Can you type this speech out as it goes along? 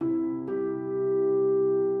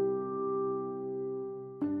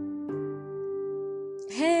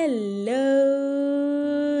Hello,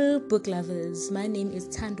 book lovers. My name is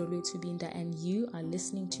Thando Lwethu and you are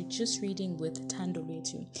listening to Just Reading with Thando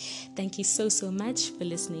Lwethu. Thank you so much for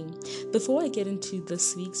listening. Before I get into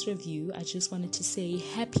this week's review, I just wanted to say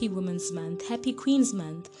Happy Women's Month, Happy Queen's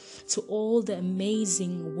Month to all the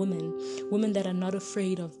amazing women that are not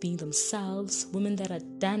afraid of being themselves, women that are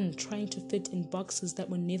done trying to fit in boxes that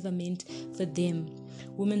were never meant for them,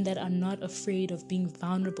 women that are not afraid of being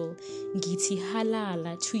vulnerable. Ngiti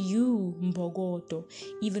halala to you, Mbogoto.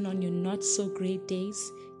 Even on your not so great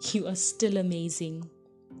days, you are still amazing.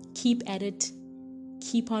 Keep at it,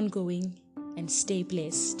 keep on going, and stay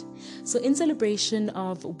blessed. So in celebration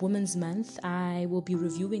of Women's Month, I will be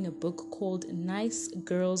reviewing a book called Nice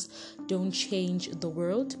Girls Don't Change the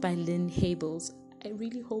World by Lynn Hables. I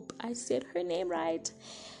really hope I said her name right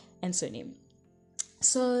and surname.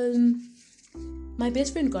 So my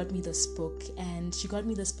best friend got me this book, and she got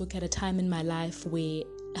me this book at a time in my life where,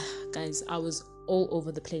 guys, I was all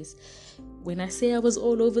over the place. When I say I was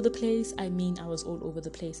all over the place, I mean I was all over the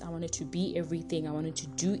place. I wanted to be everything. I wanted to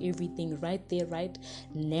do everything right there, right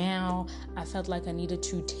now. I felt like I needed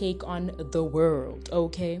to take on the world,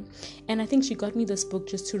 okay? And I think she got me this book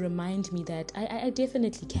just to remind me that I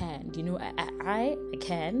definitely can, I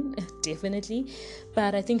can, definitely.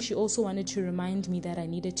 But I think she also wanted to remind me that I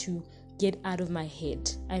needed to get out of my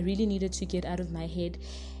head. I really needed to get out of my head,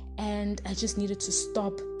 and I just needed to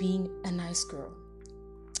stop being a nice girl.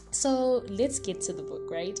 So let's get to the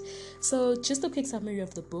book, right? So just a quick summary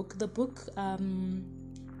of the book. The book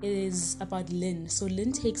is about Lynn. So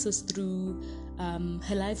Lynn takes us through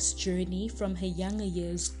her life's journey from her younger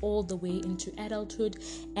years all the way into adulthood,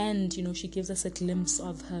 and she gives us a glimpse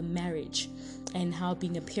of her marriage and how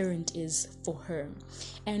being a parent is for her.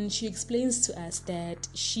 And she explains to us that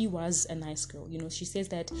she was a nice girl. She says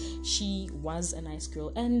that she was a nice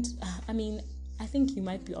girl. And I think you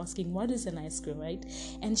might be asking, what is a nice girl, right?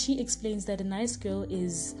 And she explains that a nice girl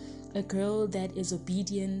is a girl that is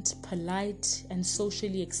obedient, polite, and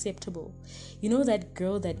socially acceptable. That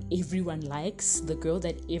girl that everyone likes, the girl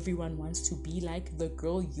that everyone wants to be like, the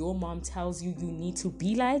girl your mom tells you need to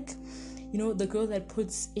be like, the girl that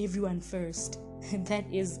puts everyone first. That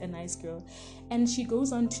is a nice girl. And she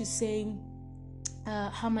goes on to say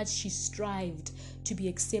how much she strived to be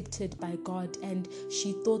accepted by God, and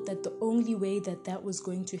she thought that the only way that was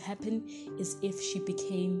going to happen is if she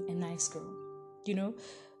became a nice girl,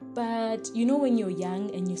 But when you're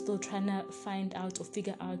young and you're still trying to find out or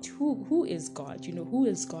figure out who is God, who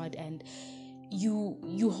is God, and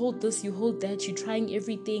you hold this, you hold that, you're trying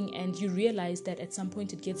everything, and you realize that at some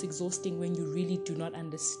point it gets exhausting when you really do not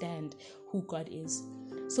understand who God is.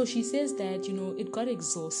 So she says that, it got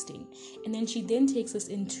exhausting. And then she then takes us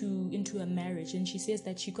into a marriage. And she says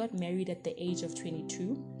that she got married at the age of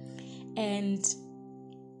 22. And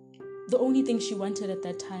the only thing she wanted at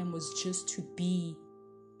that time was just to be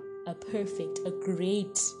a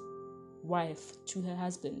great wife to her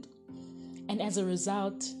husband. And as a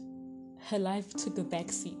result, her life took a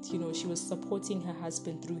backseat. She was supporting her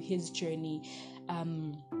husband through his journey.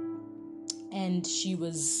 And she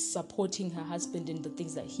was supporting her husband in the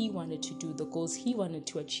things that he wanted to do, the goals he wanted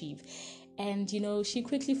to achieve. And, she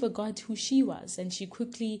quickly forgot who she was. And she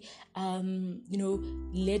quickly,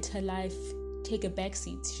 let her life take a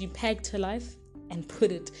backseat. She packed her life and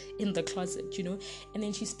put it in the closet, And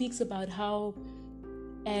then she speaks about how,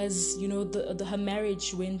 as her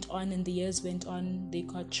marriage went on and the years went on, they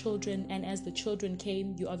got children, and as the children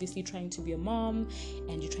came, you're obviously trying to be a mom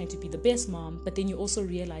and you're trying to be the best mom, but then you also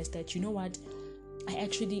realize that I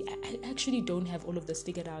actually don't have all of this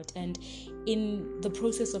figured out. And in the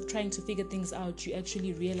process of trying to figure things out, you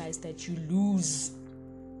actually realize that you lose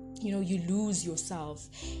yourself.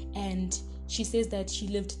 And she says that she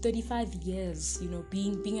lived 35 years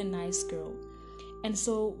being a nice girl. And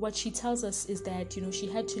so what she tells us is that, she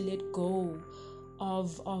had to let go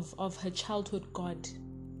of her childhood God.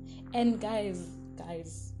 And guys,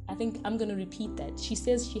 I think I'm going to repeat that. She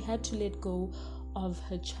says she had to let go of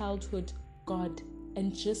her childhood God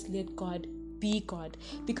and just let God be God.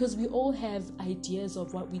 Because we all have ideas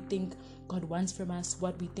of what we think God wants from us,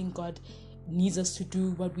 what we think God needs us to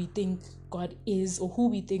do, what we think God is, or who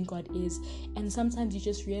we think God is. And sometimes you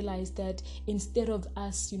just realize that instead of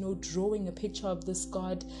us, drawing a picture of this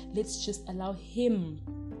God, let's just allow him,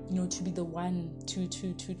 to be the one to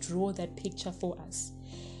draw that picture for us.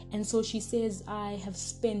 And so she says, I have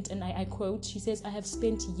spent, and I quote, she says, I have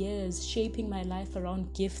spent years shaping my life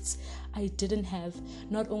around gifts I didn't have.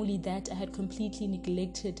 Not only that, I had completely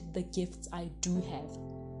neglected the gifts I do have.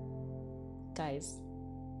 Guys,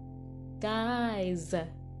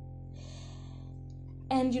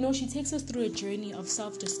 And, she takes us through a journey of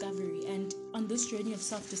self-discovery. And on this journey of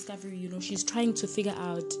self-discovery, she's trying to figure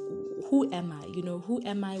out, who am I? Who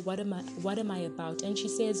am I? What am I about? And she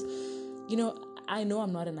says, I know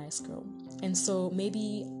I'm not a nice girl. And so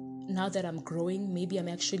maybe now that I'm growing, maybe I'm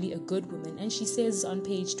actually a good woman. And she says on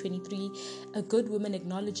page 23, a good woman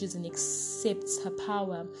acknowledges and accepts her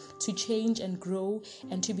power to change and grow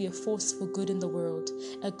and to be a force for good in the world.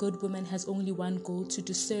 A good woman has only one goal: to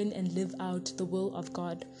discern and live out the will of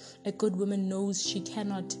God. A good woman knows she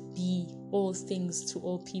cannot be all things to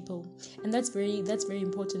all people. And that's very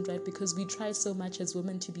important, right? Because we try so much as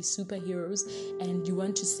women to be superheroes, and you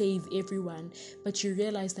want to save everyone, but you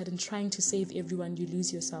realize that in trying to save everyone, you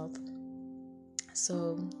lose yourself.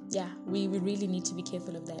 So yeah, we really need to be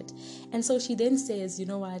careful of that. And so she then says, you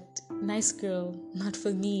know what, nice girl, not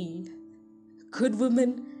for me. Good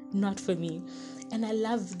woman, not for me. And I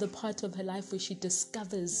love the part of her life where she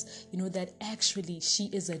discovers, that actually she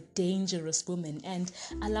is a dangerous woman. And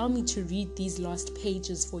allow me to read these last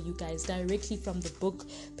pages for you guys directly from the book,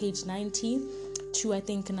 page 90 to I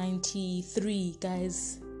think 93,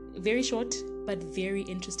 guys. Very short, but very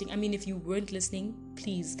interesting. I mean, if you weren't listening,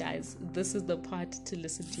 please, guys, this is the part to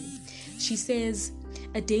listen to. She says,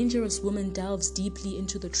 a dangerous woman delves deeply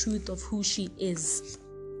into the truth of who she is,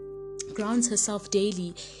 grounds herself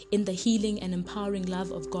daily in the healing and empowering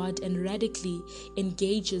love of God, and radically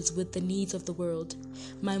engages with the needs of the world.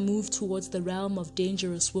 My move towards the realm of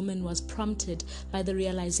dangerous woman was prompted by the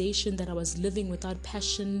realization that I was living without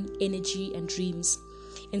passion, energy, and dreams.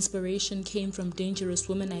 Inspiration came from dangerous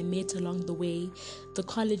women I met along the way, the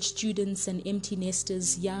college students and empty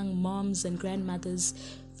nesters, young moms and grandmothers,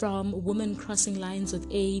 from women crossing lines of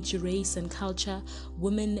age, race, and culture,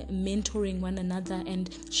 women mentoring one another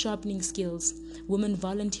and sharpening skills, women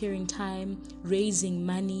volunteering time, raising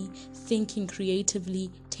money, thinking creatively,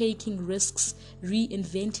 taking risks,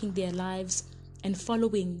 reinventing their lives, and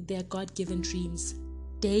following their God-given dreams.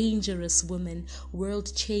 Dangerous women,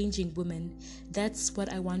 world-changing women. That's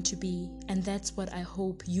what I want to be, and that's what I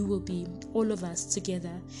hope you will be, all of us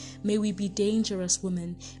together. May we be dangerous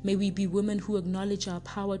women. May we be women who acknowledge our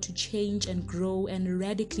power to change and grow and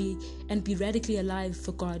be radically alive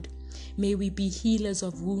for God. May we be healers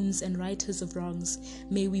of wounds and righters of wrongs.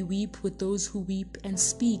 May we weep with those who weep and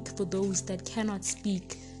speak for those that cannot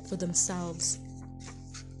speak for themselves.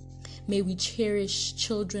 May we cherish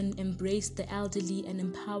children, embrace the elderly, and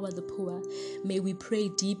empower the poor. May we pray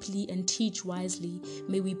deeply and teach wisely.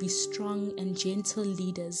 May we be strong and gentle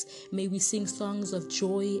leaders. May we sing songs of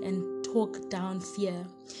joy and talk down fear.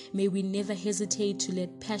 May we never hesitate to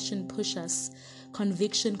let passion push us,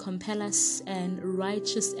 conviction compel us, and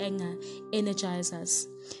righteous anger energize us.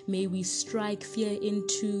 May we strike fear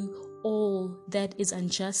into all that is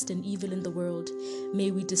unjust and evil in the world. May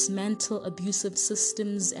we dismantle abusive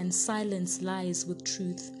systems and silence lies with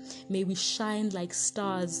truth. May we shine like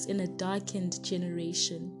stars in a darkened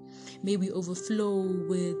generation. May we overflow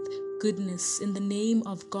with goodness in the name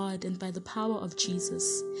of God and by the power of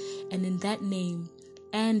Jesus. And in that name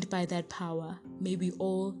and by that power, may we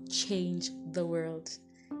all change the world.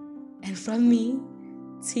 And from me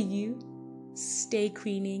to you, stay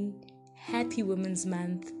queening. Happy Women's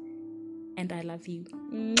Month. And I love you.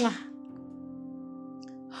 Mwah.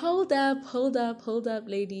 Hold up,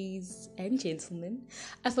 ladies and gentlemen.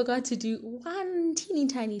 I forgot to do one teeny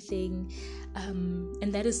tiny thing,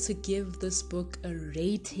 and that is to give this book a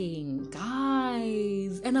rating,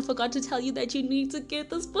 guys. And I forgot to tell you that you need to get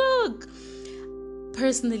this book.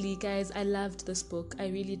 Personally, guys, I loved this book. I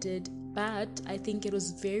really did. But I think it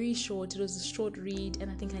was very short. It was a short read,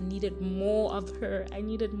 and I think I needed more of her. I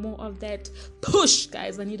needed more of that push,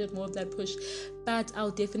 guys. I needed more of that push. But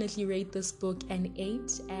I'll definitely rate this book an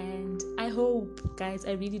 8. And I hope, guys,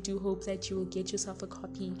 I really do hope that you will get yourself a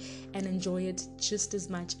copy and enjoy it just as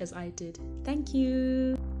much as I did. Thank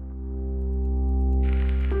you.